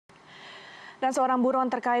Dan seorang buron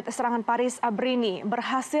terkait serangan Paris Abrini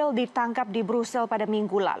berhasil ditangkap di Brussel pada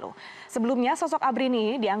minggu lalu. Sebelumnya, sosok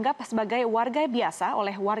Abrini dianggap sebagai warga biasa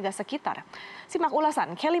oleh warga sekitar. Simak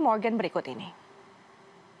ulasan Kellie Morgan berikut ini.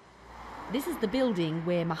 This is the building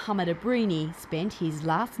where Mohammed Abrini spent his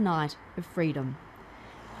last night of freedom.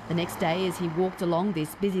 The next day, as he walked along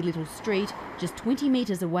this busy little street, just 20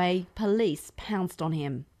 metres away, police pounced on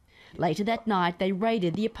him. Later that night, they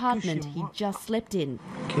raided the apartment he'd just slept in.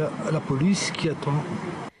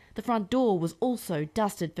 The front door was also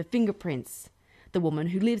dusted for fingerprints. The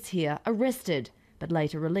woman who lives here arrested, but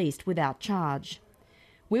later released without charge.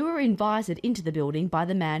 We were invited into the building by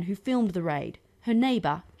the man who filmed the raid, her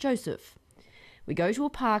neighbour, Joseph. We go to a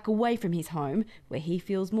park away from his home where he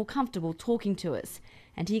feels more comfortable talking to us,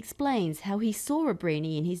 and he explains how he saw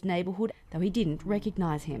Abrini in his neighbourhood, though he didn't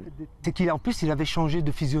recognise him.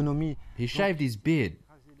 He shaved his beard,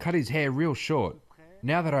 cut his hair real short.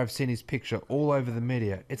 Now that I've seen his picture all over the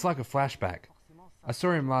media, it's like a flashback. I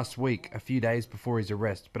saw him last week, a few days before his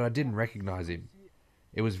arrest, but I didn't recognise him.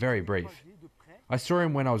 It was very brief. I saw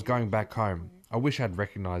him when I was going back home. I wish I'd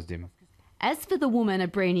recognised him. As for the woman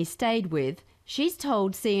Abrini stayed with, she's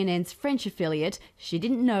told CNN's French affiliate she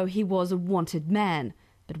didn't know he was a wanted man,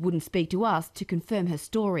 but wouldn't speak to us to confirm her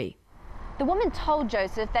story. The woman told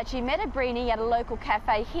Joseph that she met Abrini at a local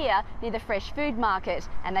cafe here near the fresh food market,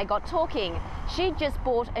 and they got talking. She'd just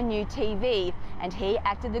bought a new TV, and he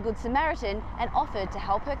acted the Good Samaritan and offered to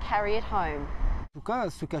help her carry it home.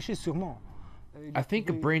 I think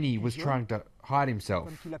Abrini was trying to hide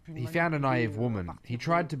himself. He found a naive woman. He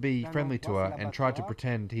tried to be friendly to her and tried to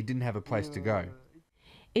pretend he didn't have a place to go.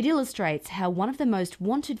 It illustrates how one of the most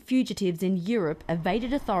wanted fugitives in Europe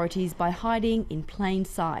evaded authorities by hiding in plain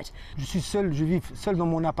sight. I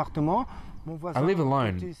live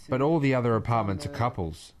alone, but all the other apartments are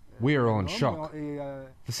couples. We are all in shock.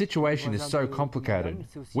 The situation is so complicated.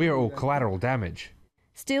 We are all collateral damage.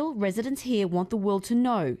 Still, residents here want the world to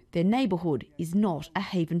know their neighbourhood is not a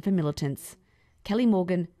haven for militants. Kellie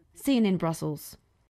Morgan, CNN Brussels.